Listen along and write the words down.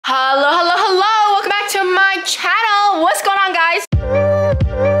Hello, welcome back to my channel. What's going on, guys?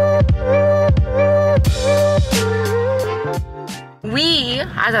 We,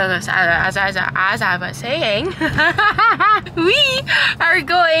 as I was saying, we are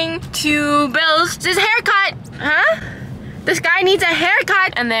going to Bill's haircut. Huh? This guy needs a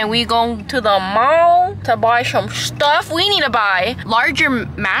haircut. And then we go to the mall to buy some stuff we need to buy. Larger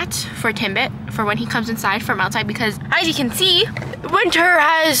mat for Timbit for when he comes inside from outside, because as you can see, winter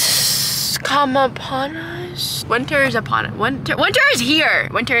has come upon us. Winter is upon it. Winter is here.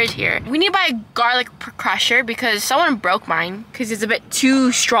 Winter is here. We need to buy a garlic crusher because someone broke mine because it's a bit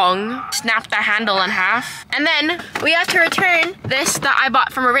too strong. Snapped the handle in half. And then we have to return this that I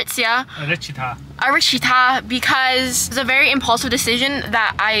bought from Aritzia. Arishita, because it's a very impulsive decision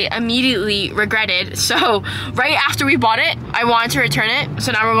that I immediately regretted. So right after we bought it, I wanted to return it.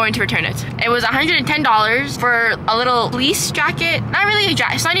 So now we're going to return it. It was $110 for a little fleece jacket. Not really a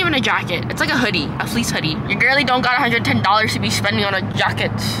jacket. It's not even a jacket. It's like a hoodie, a fleece hoodie. Your girlie don't got $110 to be spending on a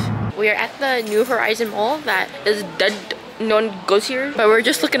jacket. We are at the New Horizon Mall that is dead. No one goes here, but we're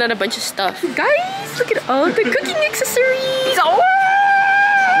just looking at a bunch of stuff. Guys, look at all the cooking accessories. Oh!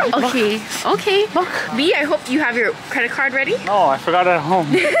 Okay. Look, B, I hope you have your credit card ready. No, I forgot it at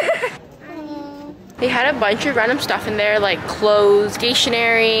home. They had a bunch of random stuff in there, like clothes,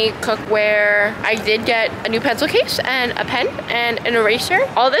 stationery, cookware. I did get a new pencil case and a pen and an eraser.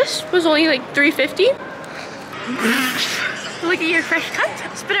 All this was only like $3.50. Look at your fresh cut.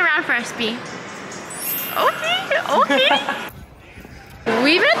 Spin around for us, B. Okay.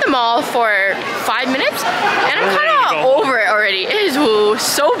 We've been at the mall for 5 minutes and I'm kind of over it already. It is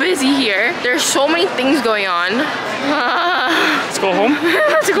so busy here. There's so many things going on. Let's go home.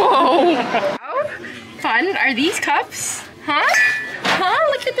 Let's go home. How fun are these cups? Huh?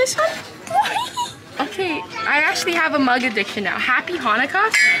 Look at this one. Okay, I actually have a mug addiction now. Happy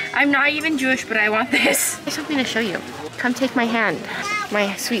Hanukkah. I'm not even Jewish, but I want this. There's something to show you. Come take my hand,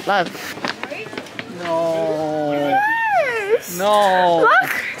 my sweet love. No. Yes. No.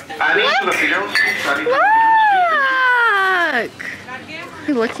 Look.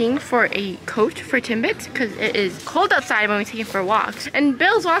 We're looking for a coat for Timbit because it is cold outside when we take him for walks. And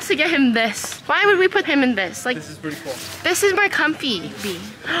Bills wants to get him this. Why would we put him in this? Like, this is pretty cool. This is more comfy, B.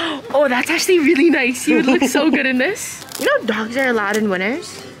 Oh, that's actually really nice. He would look so good in this. You know dogs are allowed in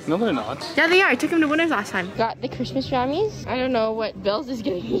Winners? No, they're not. Yeah, they are. I took him to Winners last time. Got the Christmas jammies. I don't know what Bills is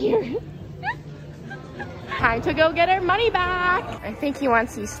getting here. Time to go get our money back. I think he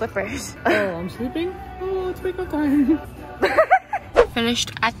wants these slippers. Oh, I'm sleeping? Oh, it's wake up time.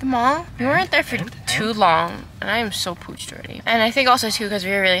 Finished at the mall. We weren't there for too long and I am so pooched already. And I think also too because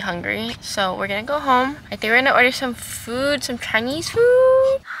we were really hungry. So we're gonna go home. I think we're gonna order some food, some Chinese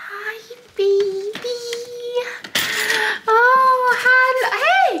food. Hi, baby. Oh, hi.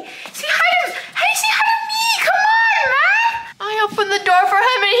 Hey, say hi to me. Come on, man. I opened the door for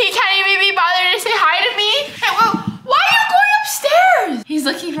him and he can't even be bothered to say hi to me. Hey, well, why are you going upstairs? He's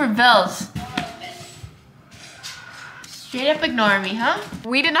looking for Bills. Straight up ignore me, huh?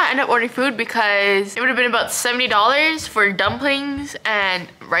 We did not end up ordering food because it would have been about $70 for dumplings and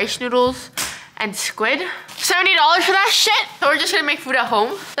rice noodles and squid. $70 for that shit? So we're just gonna make food at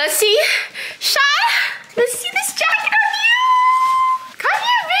home. Let's see. Sean, let's see this jacket on you. Come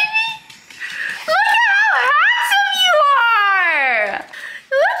here, baby. Look at how handsome you are.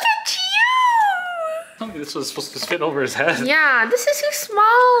 Look at you. This was supposed to fit over his head. Yeah, this is too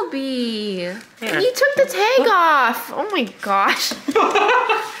small, B. You took the tag off. Oh my gosh. Tess, look at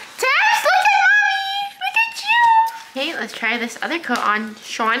mommy. Look at you. Okay, let's try this other coat on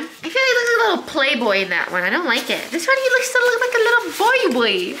Sean. I feel like he looks like a little playboy in that one. I don't like it. This one, he looks still like a little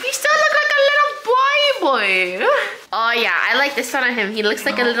boy. He still looks like a little boy. Oh yeah, I like this one on him. He looks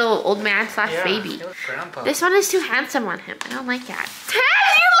like a little old man / baby. Grandpa. This one is too handsome on him. I don't like that. Tess,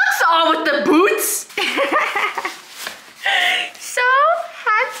 you look so with the boots. So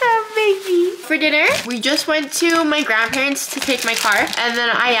handsome, baby. For dinner, we just went to my grandparents to take my car, and then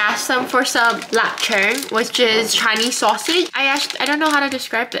I asked them for some lapchang, which is Chinese sausage. I don't know how to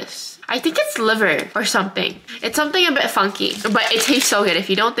describe this. I think it's liver or something. It's something a bit funky, but it tastes so good. If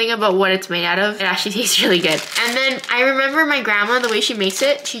you don't think about what it's made out of, it actually tastes really good. And then I remember my grandma, the way she makes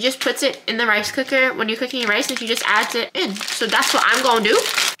it, she just puts it in the rice cooker when you're cooking rice and she just adds it in. So that's what I'm gonna do.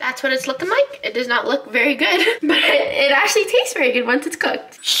 That's what it's looking like. It does not look very good, but it actually tastes very good once it's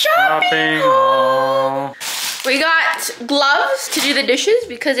cooked. Shopping haul! We got gloves to do the dishes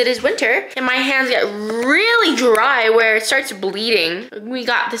because it is winter and my hands get really dry where it starts bleeding. We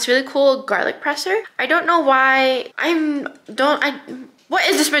got this really cool garlic presser. I don't know why what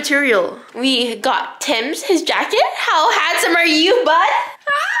is this material? We got Tim's, his jacket. How handsome are you, bud?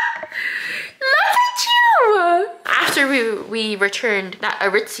 Ah! we returned that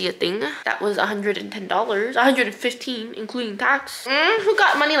Aritzia thing. That was $110, $115 including tax. Who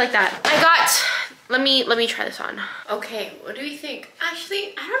got money like that? I got, let me try this on. Okay, what do you think?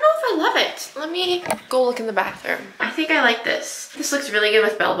 Actually, I don't know if I love it. Let me go look in the bathroom. I think I like this. This looks really good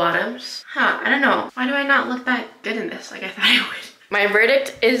with bell bottoms. Huh, I don't know. Why do I not look that good in this like I thought I would? My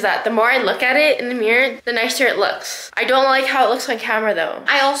verdict is that the more I look at it in the mirror, the nicer it looks. I don't like how it looks on camera though.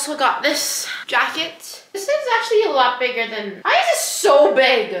 I also got this jacket. This is actually a lot bigger than, why is this so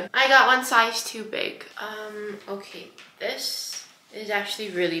big? I got one size too big. Okay, this is actually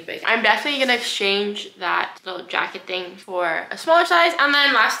really big. I'm definitely gonna exchange that little jacket thing for a smaller size. And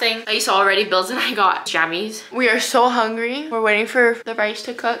then last thing that you saw already, Bills and I got jammies. We are so hungry. We're waiting for the rice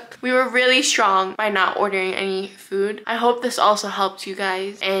to cook. We were really strong by not ordering any food. I hope this also helped you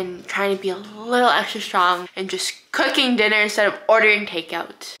guys in trying to be a little extra strong and just cooking dinner instead of ordering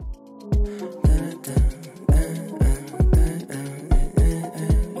takeout.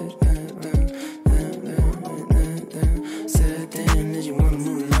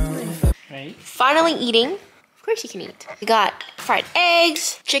 Finally eating. Of course you can eat. We got fried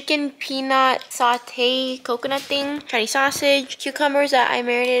eggs, chicken peanut saute coconut thing, Chinese sausage, cucumbers that I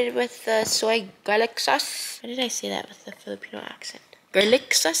marinated with the soy garlic sauce. Why did I say that with the Filipino accent?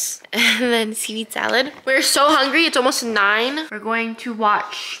 Garlic sauce. And then seaweed salad. We're so hungry. It's almost 9. We're going to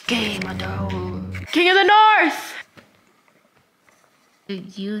watch Game of the King of the North.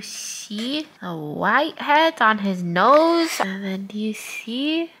 Did you see the whiteheads on his nose? And then do you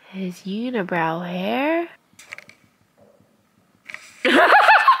see his unibrow hair?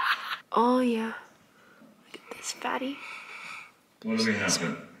 Oh yeah. Look at this fatty. What do we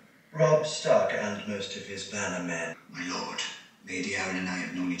happen? Rob Stark and most of his banner men. My lord, Lady Aaron and I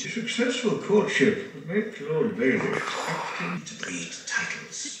have known each A other successful courtship would make Lord Bailey expecting to breed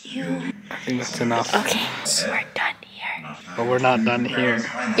titles. Ew. I think that's enough. Okay, so we're done here. But we're not done here.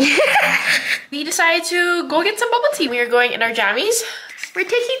 We decided to go get some bubble tea. We are going in our jammies. We're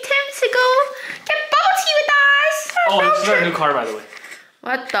taking Tim to go get bubble tea with us. Oh, this is our new car, by the way.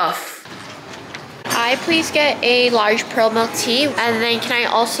 What the f? I please get a large pearl milk tea, and then can I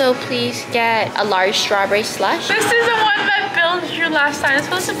also please get a large strawberry slush? This is the one that Bill drew last time. It's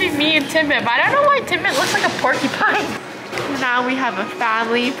supposed to be me and Timbit, but I don't know why Timbit looks like a porcupine. Now we have a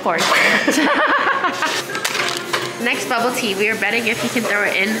family portrait. Next bubble tea, we are betting if he can throw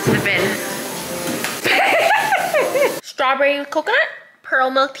it into the bin. Strawberry with coconut,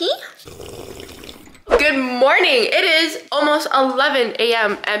 pearl milk tea. Good morning. It is almost 11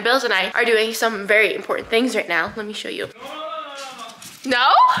 a.m. and Bills and I are doing some very important things right now. Let me show you.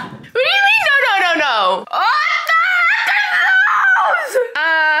 No? What do you mean no? What the heck are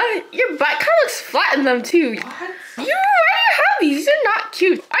those? Your butt kind of looks flat in them too. What? Why do you have these? These are not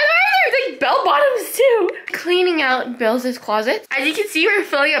cute. I thought they were like bell bottoms too. Cleaning out Bill's closet. As you can see, we're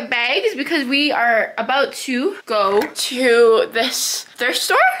filling up bags because we are about to go to this thrift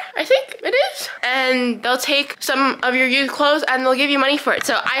store, I think it is. And they'll take some of your used clothes and they'll give you money for it.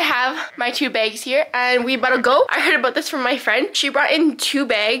 So I have my 2 bags here and we about to go. I heard about this from my friend. She brought in 2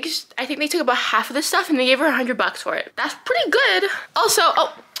 bags. I think they took about half of the stuff and they gave her $100 for it. That's pretty good. Also,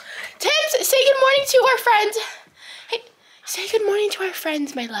 oh, Tims, say good morning to our friends. Hey, say good morning to our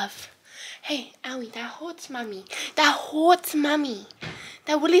friends, my love. Hey, Owie, that hurts mommy. That hurts mommy.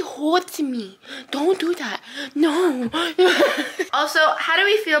 That really hurts me. Don't do that. No. Also, how do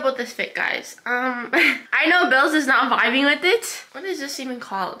we feel about this fit, guys? I know Bills is not vibing with it. What is this even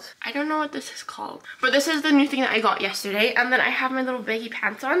called? I don't know what this is called. But this is the new thing that I got yesterday. And then I have my little baggy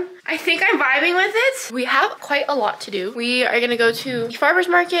pants on. I think I'm vibing with it. We have quite a lot to do. We are gonna go to the farmer's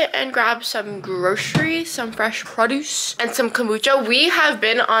market and grab some groceries, some fresh produce, and some kombucha. We have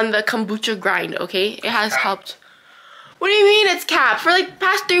been on the kombucha grind, okay? It has helped. What do you mean it's capped? For like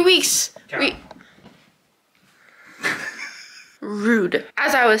past 3 weeks. Rude.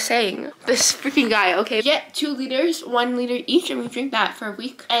 As I was saying, this freaking guy, okay? Get 2 liters, 1 liter each, and we drink that for a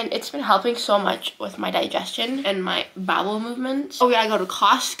week. And it's been helping so much with my digestion and my bowel movements. Oh, we gotta go to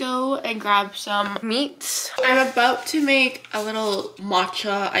Costco and grab some meats. I'm about to make a little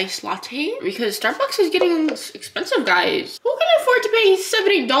matcha iced latte because Starbucks is getting expensive, guys. Who can afford to pay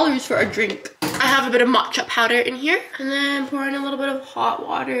 $70 for a drink? I have a bit of matcha powder in here. And then pour in a little bit of hot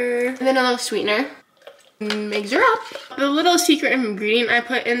water. And then a little sweetener. Mix her up. The little secret ingredient I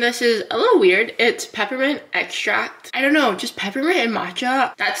put in this is a little weird. It's peppermint extract. I don't know, just peppermint and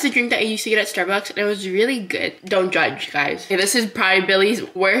matcha. That's the drink that I used to get at Starbucks and it was really good. Don't judge, guys. Okay, this is probably Billy's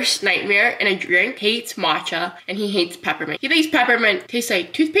worst nightmare in a drink. Hates matcha and he hates peppermint. He thinks peppermint tastes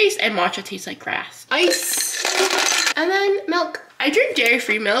like toothpaste and matcha tastes like grass. Ice. And then milk. I drink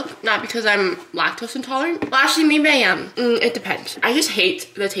dairy-free milk, not because I'm lactose intolerant. Well, actually, maybe I am. It depends. I just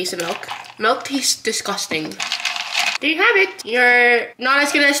hate the taste of milk. Milk tastes disgusting. There you have it. You're not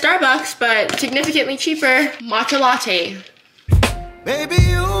as good as Starbucks, but significantly cheaper matcha latte. Baby,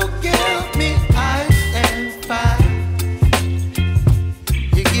 you give me ice and fire.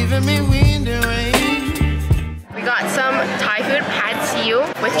 You're giving me wind and rain. We got some Thai food, pad see ew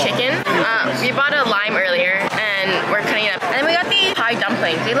with chicken. We bought a lime earlier and we're cutting it up. And then we got these Thai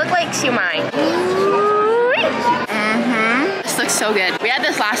dumplings. They look like siu mai. This looks so good. We had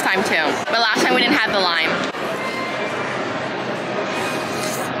this last time too, but last time we didn't have the lime.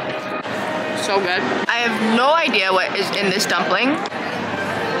 So good. I have no idea what is in this dumpling.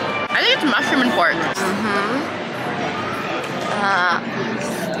 I think it's mushroom and pork.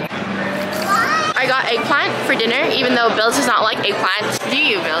 I got eggplant for dinner, even though Bills does not like eggplant. Do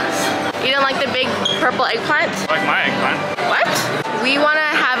you, Bills? You don't like the big purple eggplant? I like my eggplant. What? We want to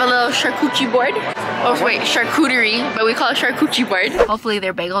have a little charcuterie board. Oh wait, charcuterie, but we call it charcuterie board. Hopefully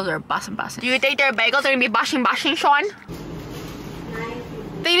their bagels are bussin'. Do you think their bagels are gonna be bussin', Sean?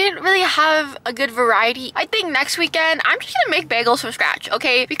 They didn't really have a good variety. I think next weekend, I'm just gonna make bagels from scratch,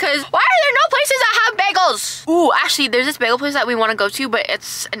 okay? Because why are there no places that have bagels? Ooh, actually, there's this bagel place that we wanna go to, but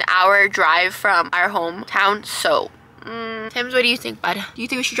it's an hour drive from our hometown, so. Tim's, what do you think, bud? Do you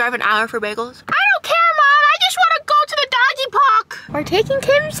think we should drive an hour for bagels? I don't care, Mom, I just wanna go to the doggy park. We're taking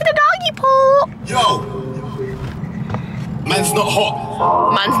Tim's to the doggy park. Yo! Man's not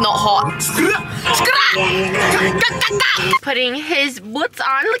hot. Man's not hot. Putting his boots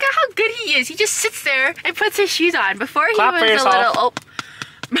on. Look at how good he is. He just sits there and puts his shoes on. Before he Clap for was a yourself. little.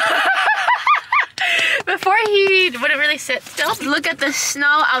 Before he wouldn't really sit still. Look at the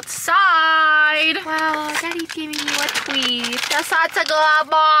snow outside. Wow, Daddy's giving you a tweet. That's not to go out,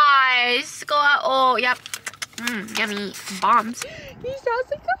 boys. Go out. Oh, yep. Yummy bombs. He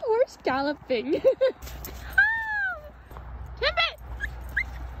sounds like a horse galloping. Timbit!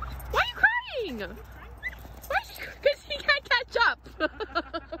 Why are you crying? Because he can't catch up.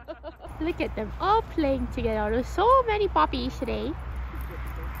 Look at them all playing together. There's so many puppies today.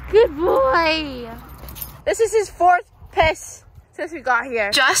 Good boy. This is his fourth piss since we got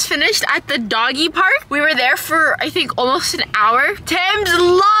here. Just finished at the doggy park. We were there for, I think, almost an hour. Tim's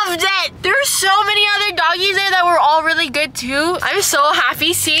loved it. There's so many other doggies there that were all really good too. I'm so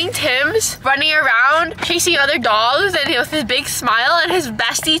happy seeing Tim's running around, chasing other dogs, and with his big smile and his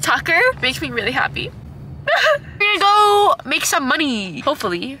bestie Tucker. Makes me really happy. We're gonna go make some money,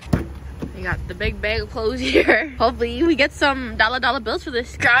 hopefully. We got the big bag of clothes here. Hopefully we get some dollar bills for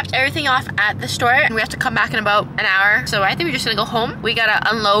this. Dropped everything off at the store and we have to come back in about an hour. So I think we're just gonna go home. We gotta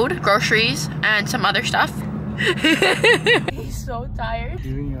unload groceries and some other stuff. He's so tired. Do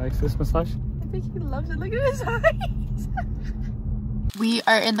you think he likes this massage? I think he loves it. Look at his eyes. We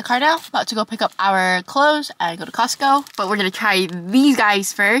are in the car now, about to go pick up our clothes and go to Costco. But we're gonna try these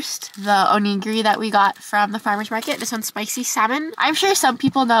guys first. The onigiri that we got from the farmer's market. This one's spicy salmon. I'm sure some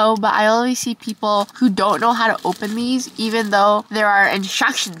people know, but I always see people who don't know how to open these, even though there are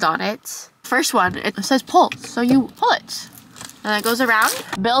instructions on it. First one, it says pull, so you pull it. And it goes around.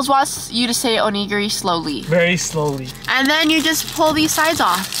 Bills wants you to say onigiri slowly. Very slowly. And then you just pull these sides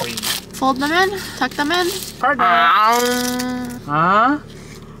off. Fold them in, tuck them in. Partner. Ah.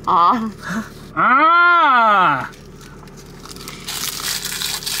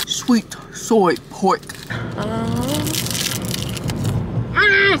 Sweet soy pork.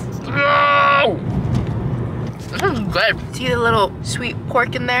 This is good. See the little sweet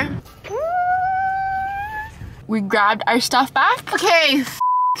pork in there? We grabbed our stuff back. Okay,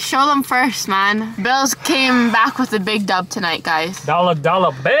 show them first, man. Bills came back with a big dub tonight, guys. Dollar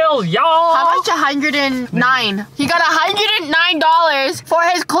bill, y'all. How much? 109. He got $109 for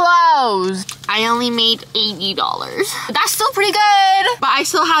his clothes. I only made $80. That's still pretty good. But I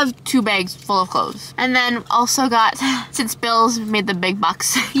still have 2 bags full of clothes. And then also got, since Bills made the big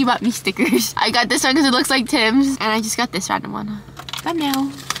bucks, he bought me stickers. I got this one because it looks like Tim's. And I just got this random one.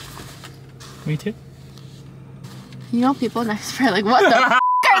 Thumbnail. Me too. You know, people next for like, what the f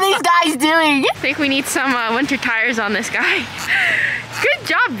are these guys doing? I think we need some winter tires on this guy. Good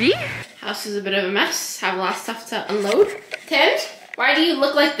job, B. House is a bit of a mess. Have a lot of stuff to unload. Tim, why do you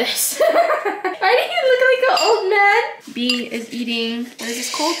look like this? Why do you look like an old man? B is eating, what is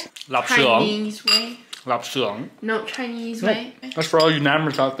this called? Lap Chinese way. Lap Sương. No, Chinese way. That's for all you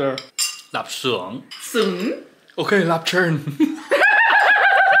nammers out there. Lap Sương. Soon. Okay, lap churn.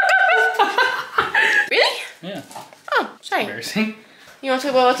 Really? Yeah. Oh, sorry. Embarrassing. You want to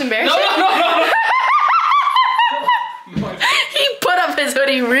talk about what's embarrassing? No. He put up his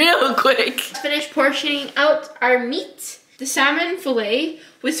hoodie real quick. Finished portioning out our meat. The salmon fillet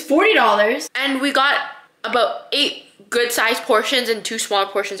was $40 and we got about 8 good sized portions and 2 smaller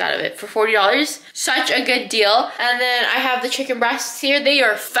portions out of it for $40. Such a good deal. And then I have the chicken breasts here. They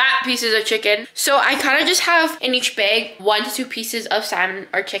are fat pieces of chicken. So I kind of just have in each bag 1 to 2 pieces of salmon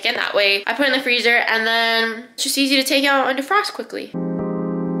or chicken. That way I put it in the freezer and then it's just easy to take out and defrost quickly.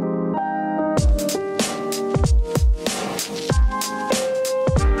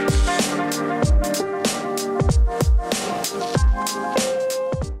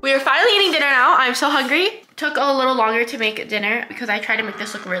 We are finally eating dinner now. I'm so hungry. Took a little longer to make dinner because I tried to make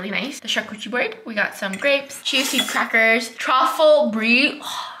this look really nice. The charcuterie board. We got some grapes, chia seed crackers, truffle brie,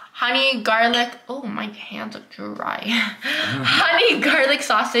 honey garlic. Oh, my hands are dry. Honey garlic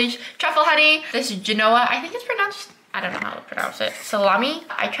sausage, truffle honey. This is Genoa. I think it's pronounced, I don't know how to pronounce it. Salami.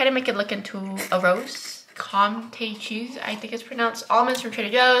 I try to make it look into a roast. Comté cheese, I think it's pronounced. Almonds from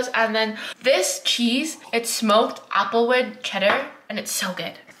Trader Joe's. And then this cheese, it's smoked applewood cheddar and it's so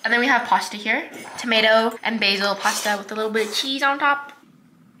good. And then we have pasta here. Tomato and basil pasta with a little bit of cheese on top.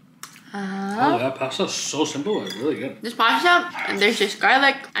 Oh, that pasta is so simple. It's really good. This pasta, and there's just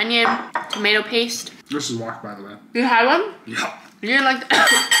garlic, onion, tomato paste. This is washed, by the way. You had one? Yeah. You didn't like the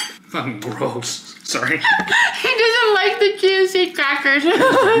Fucking gross. Sorry. He doesn't like the chia seed crackers.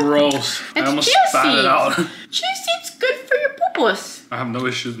 Gross. I almost spat it out. Chia seed's good for your pupus. I have no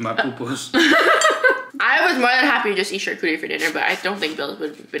issues with my pupus. I was more than happy to just eat charcuterie for dinner, but I don't think Bill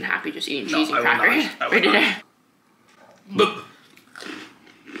would have been happy just eating cheese and crackers for dinner.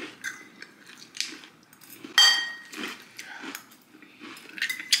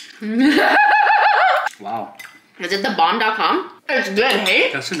 Wow. Is it the bomb.com? It's good,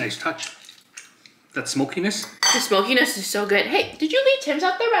 hey? That's a nice touch. That smokiness. The smokiness is so good. Hey, did you leave Tim's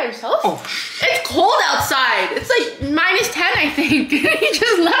out there by himself? Oh, it's cold outside. It's like -10, I think. He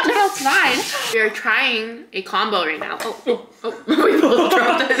just left it outside. We are trying a combo right now. Oh. We both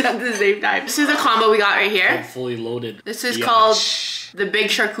dropped it at the same time. This is the combo we got right here. fully loaded. This is called the Big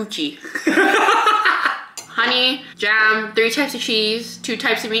Charcuterie. Honey, jam, 3 types of cheese, 2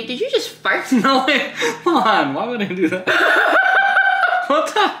 types of meat. Did you just fart? No, wait. Come on. Why would I do that? What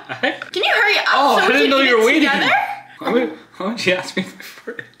the heck? Can you hurry up? Oh, so I didn't know you were waiting. Together? Why would you ask me if I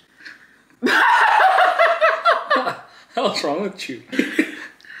farted? What the hell's wrong with you?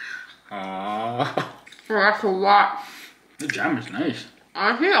 That's a lot. The jam is nice.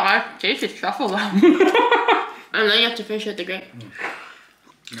 Honestly, I tasted truffle though. And then you have to finish it with the grape.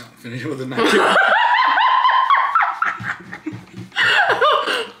 No, finish it with a knife.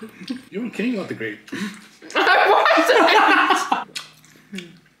 You weren't kidding about the grape. I wasn't.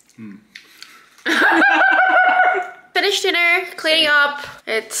 Finished dinner, cleaning up.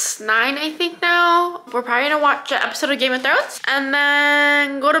 It's 9, I think now. We're probably gonna watch an episode of Game of Thrones and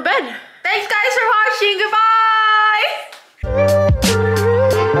then go to bed. Thanks guys for watching. Goodbye.